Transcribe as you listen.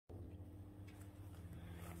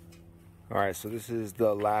Alright, so this is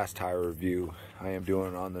the last tire review I am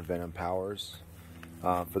doing on the Venom Powers.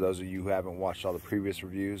 For those of you who haven't watched all the previous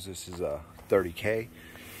reviews, this is a 30K.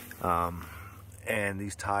 And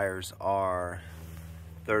these tires are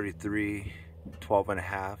 33,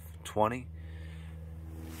 12.5, 20.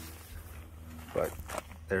 But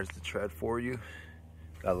there's the tread for you.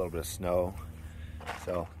 Got a little bit of snow,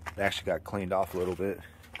 so it actually got cleaned off a little bit.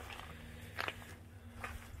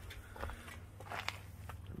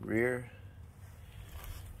 Rear.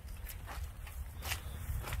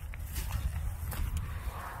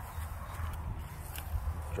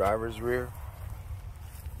 Driver's rear.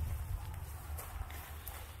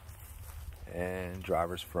 And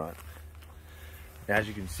driver's front. And as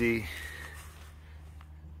you can see,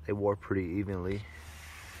 they wore pretty evenly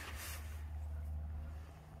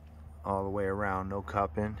all the way around, no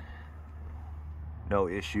cupping, no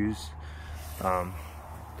issues.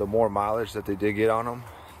 The more mileage that they did get on them,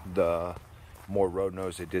 the more road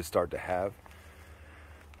nose they did start to have.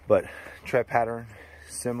 But tread pattern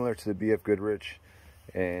similar to the BF Goodrich,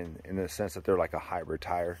 and in the sense that they're like a hybrid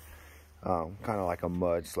tire, kind of like a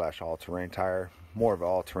mud / all-terrain tire, more of an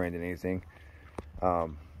all-terrain than anything.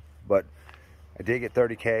 But I did get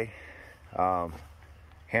 30K,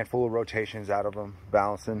 handful of rotations out of them,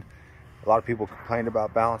 balancing. A lot of people complained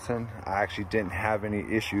about balancing. I actually didn't have any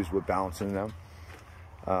issues with balancing them.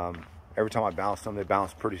 Every time I balanced them, they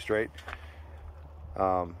balanced pretty straight.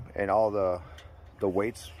 And all the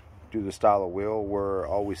weights due to the style of wheel were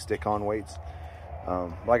always stick-on weights.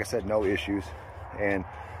 Like I said, no issues. And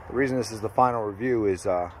the reason this is the final review is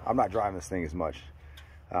I'm not driving this thing as much.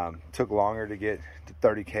 Took longer to get to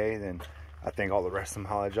 30K than I think all the rest of the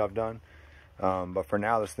mileage I've done. But for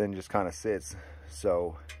now, this thing just kind of sits.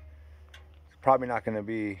 So it's probably not going to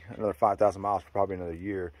be another 5,000 miles for probably another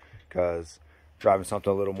year, because driving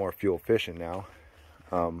something a little more fuel efficient now.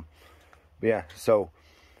 But yeah, so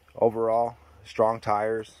overall, strong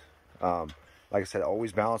tires. Like I said,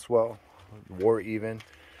 always balanced well, wore even,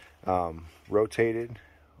 rotated,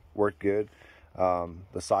 worked good.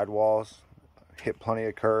 The sidewalls hit plenty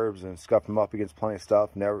of curbs and scuffed them up against plenty of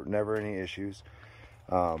stuff. Never any issues.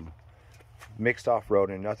 Mixed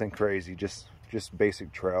off-roading, nothing crazy, just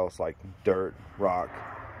basic trails like dirt, rock,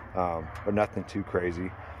 but nothing too crazy.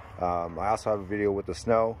 I also have a video with the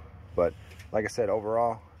snow, but like I said,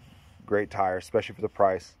 overall, great tire, especially for the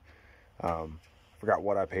price. Forgot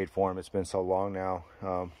what I paid for them. It's been so long now.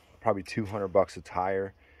 Probably 200 bucks a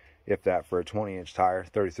tire, if that, for a 20-inch tire,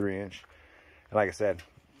 33-inch. And like I said,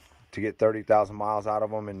 to get 30,000 miles out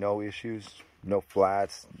of them and no issues, no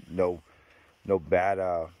flats, no bad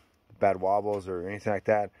wobbles or anything like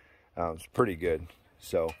that, it's pretty good.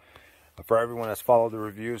 So for everyone that's followed the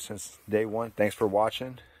review since day one, thanks for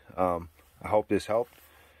watching. I hope this helped.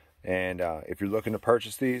 And if you're looking to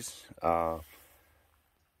purchase these,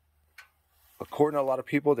 according to a lot of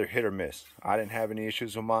people, they're hit or miss. I didn't have any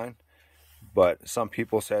issues with mine, but some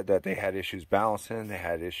people said that they had issues balancing, they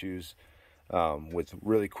had issues with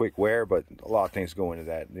really quick wear, but a lot of things go into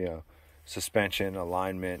that, you know, suspension,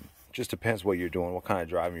 alignment, just depends what you're doing, what kind of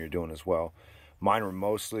driving you're doing as well. Mine were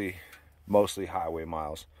mostly highway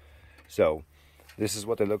miles. So this is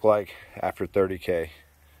what they look like after 30K.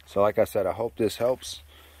 So like I said, I hope this helps.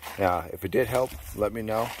 If it did help, let me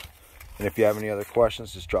know. And if you have any other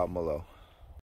questions, just drop them below.